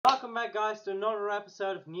Welcome back, guys, to another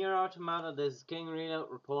episode of NieR Automata. This is King Reload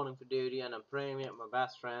reporting for duty, and I'm praying with my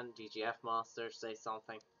best friend, GGF Master. Say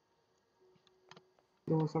something.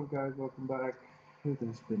 Yo, what's up, guys? Welcome back. It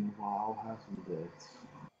has been a while, hasn't it?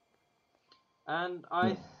 And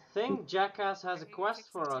I think Jackass has a quest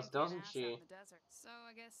for us, doesn't she? So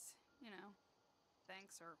I guess, you know,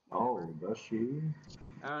 thanks or whatever. Oh, does she?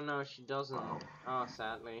 Oh no, she doesn't. Wow. Oh,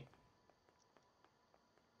 sadly.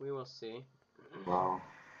 We will see. Well,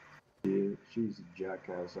 she's a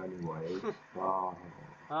jackass anyway. Ha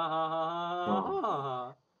ha ha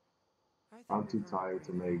ha. I'm too tired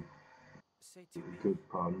to make good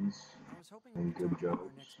puns and good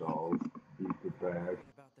jokes, so be prepared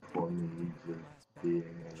for me just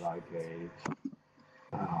being like a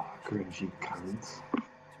cringy cunt.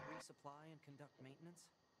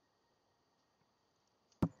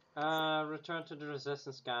 Return to the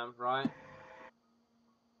resistance camp, right?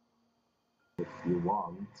 If you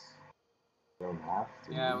want, you don't have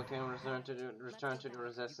to. Yeah, we can return to the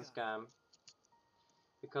resistance camp.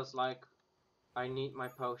 Because, like, I need my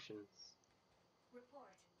potions.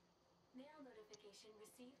 Report. Mail notification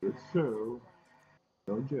received. It's true.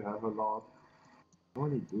 Don't you have a lot? How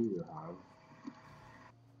many do you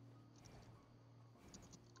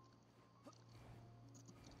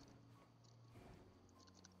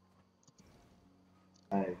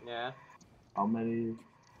have? Hey. Yeah. How many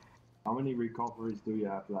recoveries do you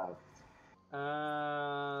have left?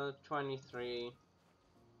 23.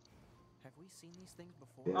 Have we seen these things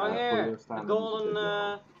before? Yeah, Oh, here! The golden,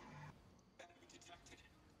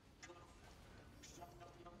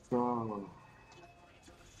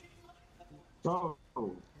 So,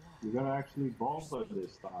 you're gonna actually bother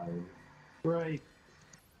this time. Great!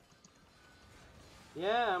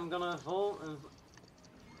 Yeah, I'm gonna hold...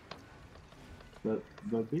 But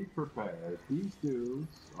be prepared. These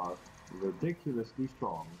dudes are ridiculously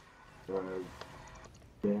strong.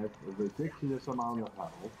 They have a ridiculous amount of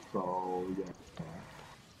health, so yeah.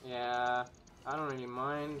 Yeah, I don't really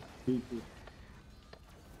mind.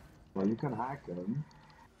 Well, you can hack them,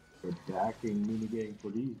 but the hacking minigame for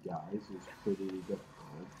these guys is pretty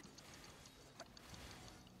difficult.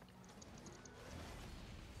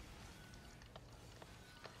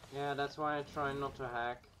 Yeah, that's why I try not to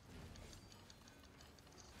hack.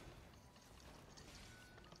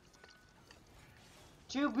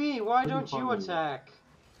 QB, why don't you attack?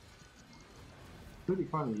 Pretty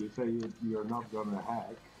funny, you say you're not gonna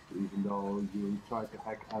hack, even though you tried to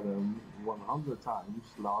hack Adam 100 times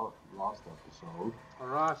last episode.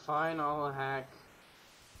 Alright, fine, I'll hack.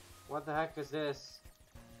 What the heck is this?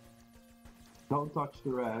 Don't touch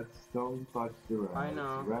the reds, don't touch the reds. I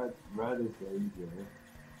know. Red is danger.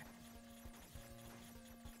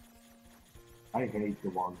 I hate the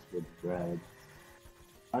ones with red.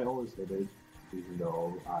 I always hate it, even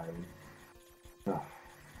though I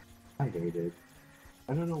hate it.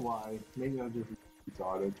 I don't know why. Maybe I'm just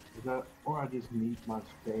retarded. Or I just need my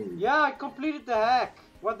space. Yeah, I completed the hack!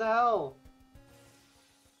 What the hell?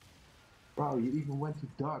 Wow, you even went to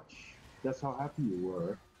Dutch. That's how happy you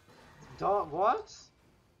were. What?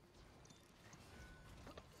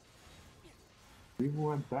 You even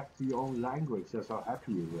went back to your own language. That's how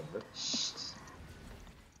happy you were. Shh.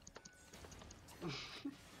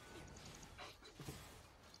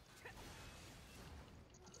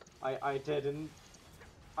 I didn't.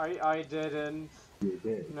 I didn't. You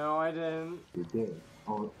did. No, I didn't. You did.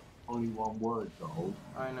 Only one word though.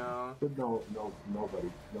 I know. But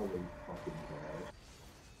nobody fucking cares.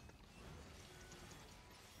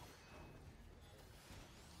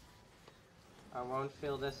 I won't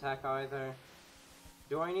feel this hack either.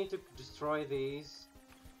 Do I need to destroy these?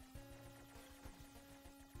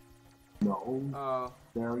 No. Oh.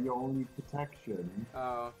 They're your only protection.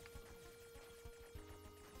 Oh.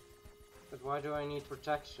 But why do I need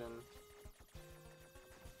protection?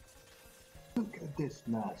 Look at this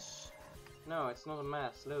mess. No, it's not a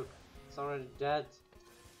mess. Look, it's already dead.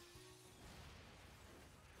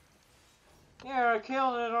 Here, I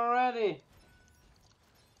killed it already.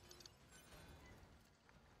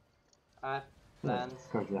 I planned.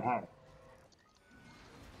 Because you hacked.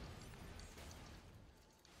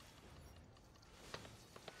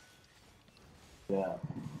 Yeah.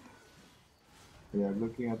 Yeah,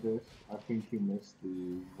 looking at this, I think you missed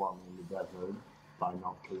the one in the desert by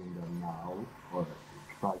not killing them now, or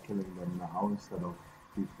try killing them now instead of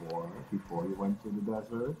before you went to the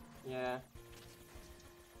desert. Yeah.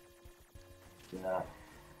 Yeah.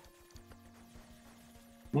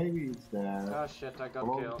 Maybe it's there. Oh shit, I got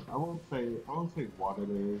killed. I won't say what it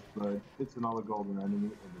is, but it's another golden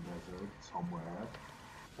enemy in the desert somewhere.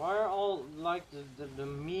 Why are all like the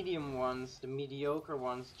medium ones, the mediocre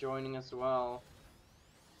ones joining as well?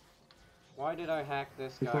 Why did I hack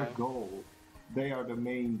this It's guy? their goal. They are the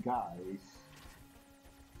main guys.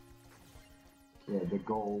 Yeah, the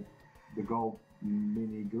gold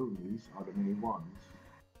mini goonies are the main ones.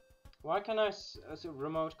 Why can I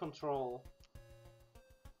remote control?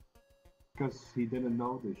 Because he didn't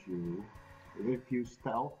notice you. If you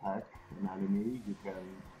stealth hack an enemy, you can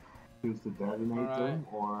choose to detonate them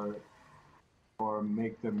or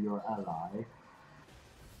make them your ally.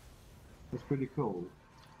 It's pretty cool.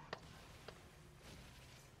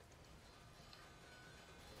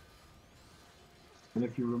 And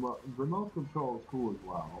if you remote control is cool as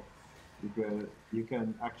well. You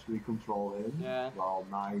can actually control him, while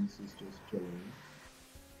Nines is just chilling.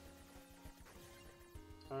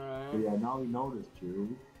 Alright. But yeah, now he noticed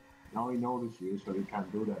you. Now he noticed you, so he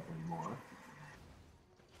can't do that anymore.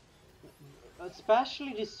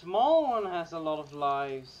 Especially the small one has a lot of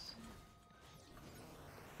lives.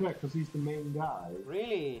 Yeah, because he's the main guy.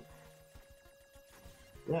 Really?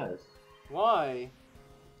 Yes. Why?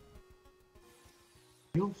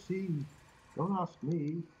 You'll see. Don't ask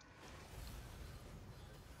me.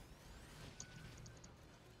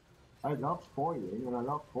 I love spoiling and I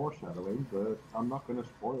love foreshadowing, but I'm not gonna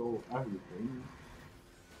spoil everything.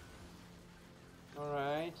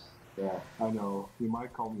 Alright. Yeah, I know. You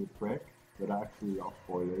might call me a prick, but I actually love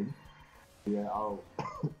spoiling. Yeah,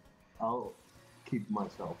 I'll keep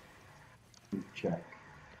myself in check,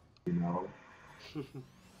 you know?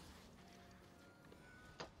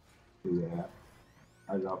 Yeah,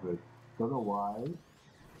 I love it. Don't know why.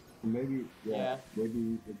 Maybe,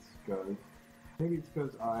 maybe it's good. Maybe it's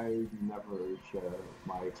because I never share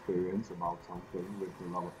my experience about something with a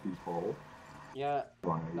lot of people. Yeah,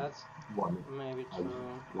 So that's maybe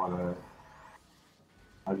true.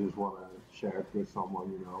 I just wanna share it with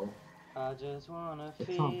someone, you know. I just wanna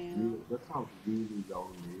feel. That sounds really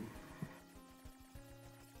lonely.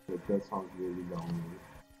 That sounds really lonely.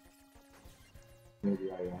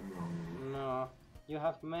 Maybe I am lonely. No, you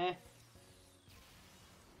have me.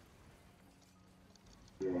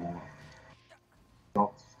 Yeah,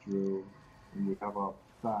 that's true. And we have a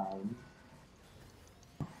fan.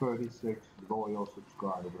 36 loyal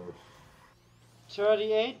subscribers.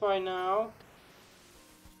 38 by now.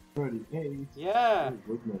 38? Yeah. Oh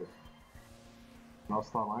goodness.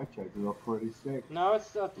 Last time I checked, it was 36. Now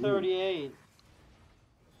it's at 38.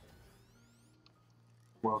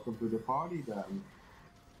 Welcome to the party then.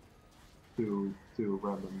 Two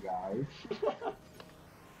random guys.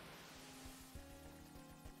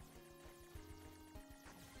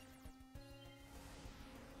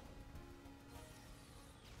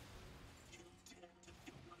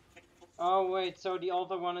 Oh wait, so the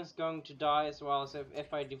other one is going to die as well, so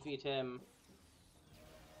if I defeat him.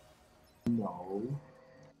 No.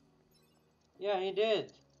 Yeah, he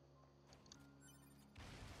did.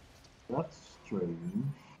 That's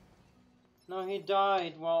strange. No, he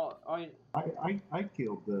died. Well, I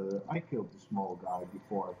killed the small guy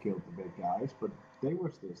before I killed the big guys, but they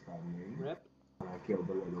were still standing. Rip. And I killed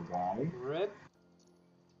the little guy. Rip.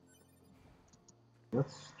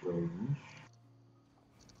 That's strange.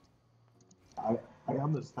 I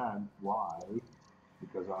understand why,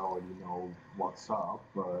 because I already know what's up,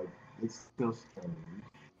 but it's still strange.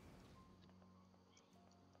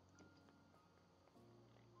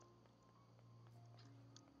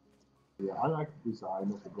 Yeah, I like the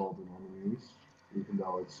design of the golden enemies, even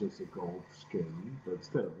though it's just a gold skin. But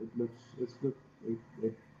still, it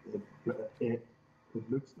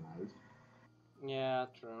looks nice. Yeah,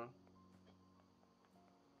 true.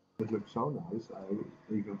 It looks so nice, I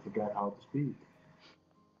even forget how to speak.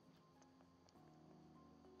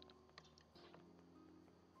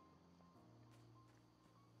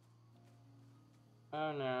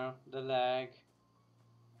 Oh no, the lag.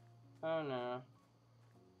 Oh no.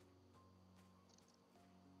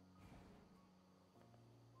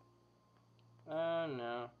 Oh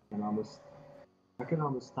no. I can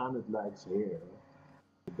understand it lags here,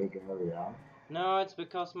 the big area. No, it's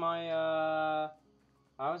because my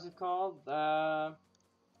how is it called? I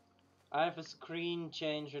have a screen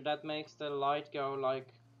changer that makes the light go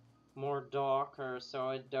like more darker, so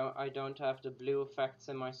I don't have the blue effects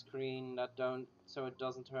in my screen so it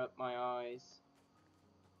doesn't hurt my eyes.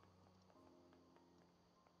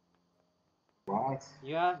 What?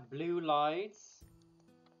 You have blue lights,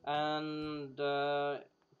 and the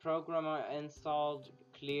program I installed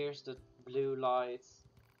clears the blue lights.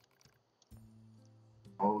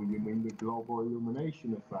 Oh, you mean the global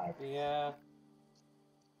illumination effect? Yeah.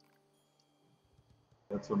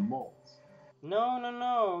 That's a mod.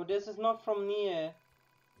 No, this is not from NieR.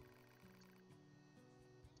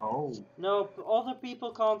 Oh, No, other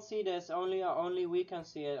people can't see this. Only we can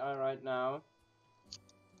see it right now.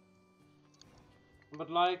 But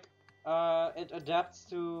like, it adapts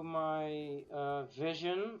to my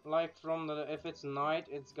vision. Like from the if it's night,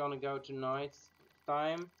 it's gonna go to night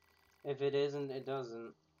time. If it isn't, it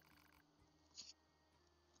doesn't.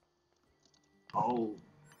 oh,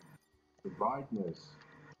 the brightness.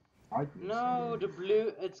 No, the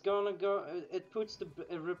blue. It's gonna go. It puts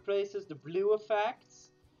it replaces the blue effects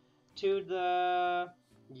to the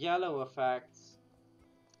yellow effects.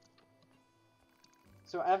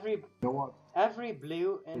 So every You know what? every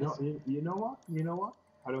blue in You know what? You know what?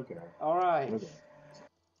 I don't care. All right.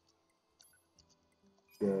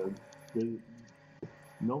 Okay. The,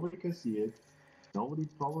 nobody can see it. Nobody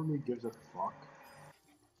probably gives a fuck.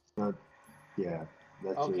 But yeah,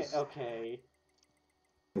 that's Okay. just Okay.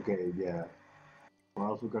 okay. Yeah. We're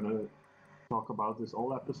also gonna talk about this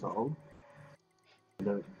all episode.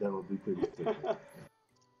 And that will be pretty stupid.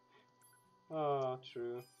 Oh,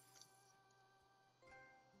 true.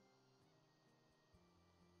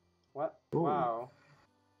 What? Ooh. Wow.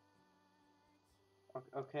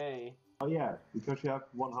 Okay. Oh yeah, because you have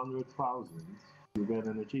 100,000, you get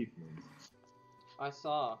an achievement I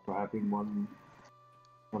saw. for having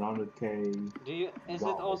 100k. Do you? Is it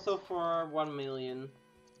dollars. also for 1 million?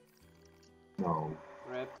 No,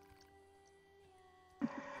 Rip.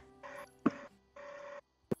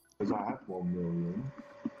 because I had 1 million.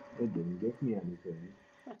 It didn't give me anything.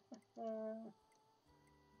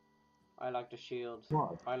 I like the shield.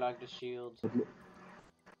 What? I like the shield.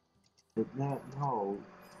 But no.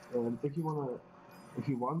 If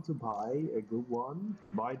you want to buy a good one,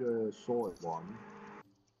 buy the sword one.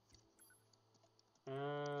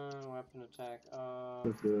 Weapon attack.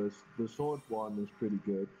 Because the sword one is pretty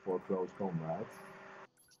good for close combat.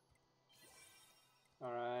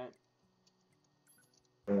 Alright.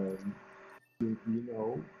 You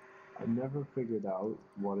know, I never figured out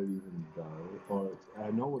what it even does, or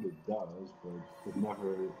I know what it does, but it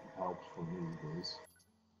never helps for me. This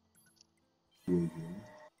fusion.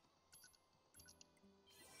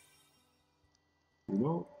 You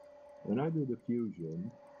know, when I do the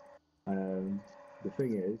fusion, the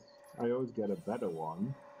thing is, I always get a better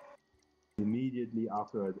one immediately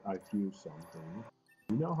after I fuse something.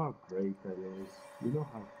 You know how great that is? You know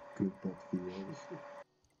how good that feels?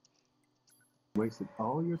 Wasted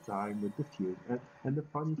all your time with the fuse. And the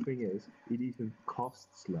funny thing is, it even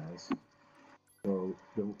costs less. So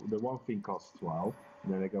the one thing costs 12,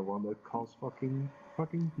 and then I got one that costs fucking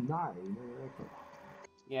 9.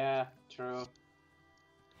 Yeah, true.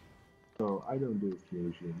 So I don't do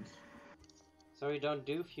fusions. So you don't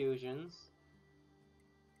do fusions?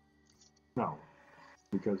 No.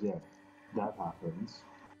 Because yeah, that happens.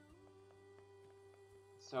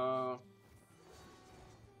 So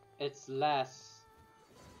it's less.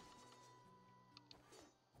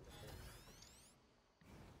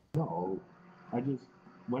 No.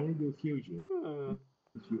 When I do fusion,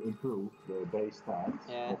 you improve the base stats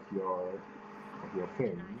of your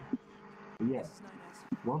thing. Yeah.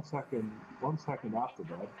 1 second after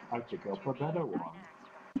that, I pick up a better one.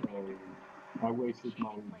 So I wasted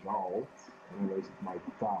my gold and I wasted my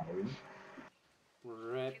time.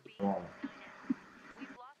 Rip. Yeah.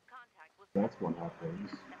 That's what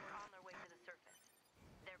happens.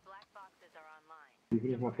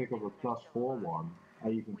 Even if I pick up a +4 one, I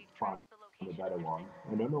even find a better one.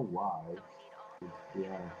 I don't know why.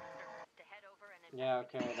 Yeah. Yeah,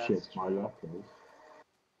 okay, that's Shit, my true. luck is.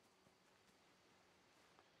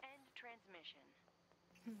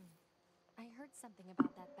 I heard something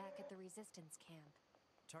about that back at the resistance camp.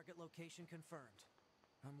 Target location confirmed.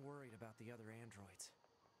 I'm worried about the other androids.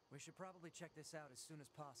 We should probably check this out as soon as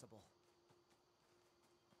possible.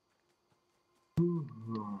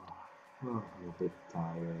 I'm a bit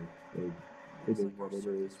tired. It is what it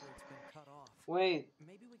is. Wait,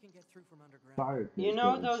 Maybe we can get through from underground. Tiredness you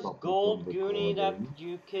know doesn't those stop me gold from goonie that recording.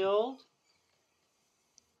 you killed?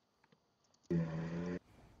 Yeah.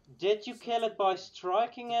 Did you kill it by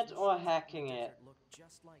striking it or hacking it? Look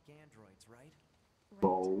just like androids, right?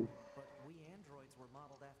 Both. But we androids were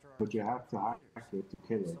modeled after our But you have to hack leaders. it to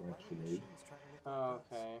kill it, So why don't actually. machines try to look like us?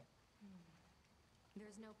 Okay.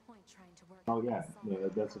 There's no point trying to work. Oh yeah,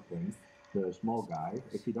 that's the thing. The small guy,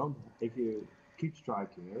 if you keep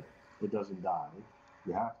striking it, it doesn't die.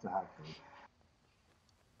 You have to hack it.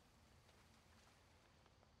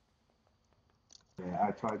 Yeah,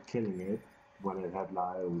 I tried killing it when it had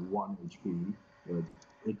like 1 HP, but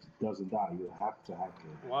it doesn't die. You have to hack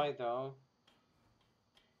it. Why though?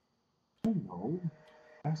 I don't know.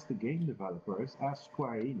 Ask the game developers, ask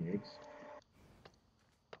Square Enix.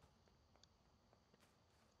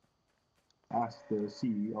 as the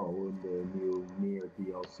CEO in the new NieR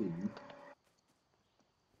DLC.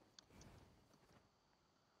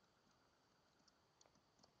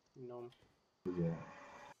 No. Yeah.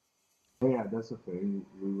 Oh yeah, that's the thing.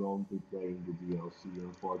 We won't be playing the DLC,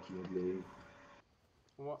 unfortunately.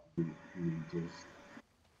 What? We just...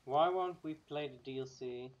 Why won't we play the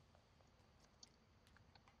DLC?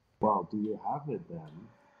 Well, do you have it then?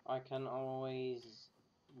 I can always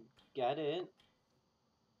get it.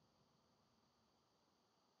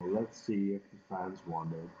 Well, let's see if the fans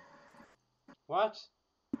want it. What?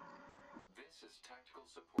 This is Tactical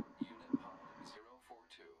Support Unit Pod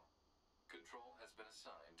 042. Control has been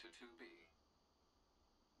assigned to 2B.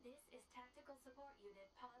 This is Tactical Support Unit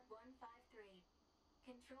Pod 153.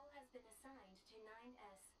 Control has been assigned to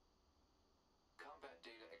 9S. Combat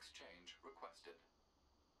data exchange requested.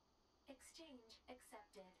 Exchange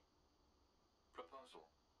accepted. Proposal.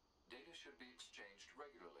 Data should be exchanged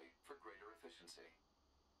regularly for greater efficiency.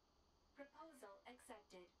 Proposal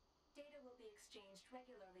accepted. Data will be exchanged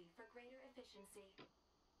regularly for greater efficiency.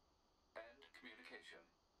 End communication.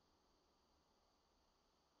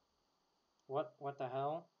 What the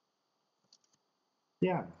hell?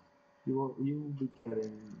 Yeah, you will be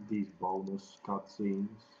getting these bonus cutscenes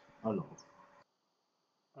a lot.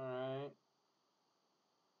 Alright.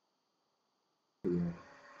 Yeah.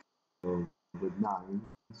 So with 9,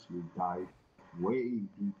 you dive way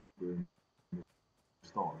deeper in the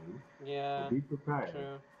story. Yeah. So be prepared,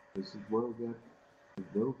 True. because it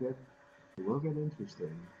will get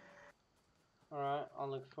interesting. Alright, I'll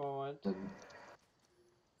look forward.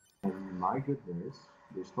 And my goodness,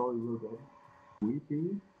 the story will get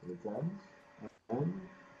creepy, intense, and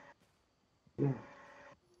yeah,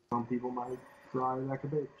 some people might cry like a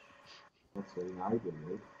bitch. Not saying I did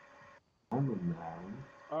it. I'm a man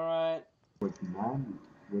Alright. with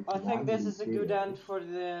I think this manly is a good tears. end for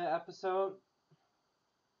the episode.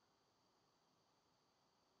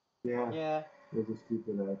 Yeah, Yeah. we'll just keep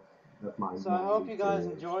it at my So I hope manly you guys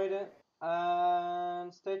tears. enjoyed it.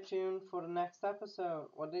 And stay tuned for the next episode.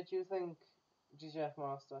 What did you think, GGF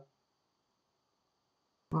Master?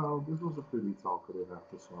 Well, this was a pretty talkative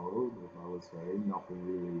episode, if I would say. Nothing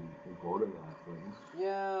really important happens.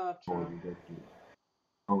 Yeah, true.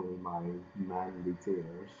 Only my manly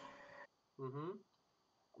tears.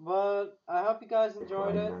 But I hope you guys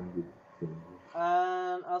enjoyed it. Manly tears.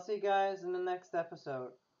 And I'll see you guys in the next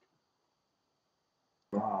episode.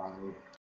 Bye.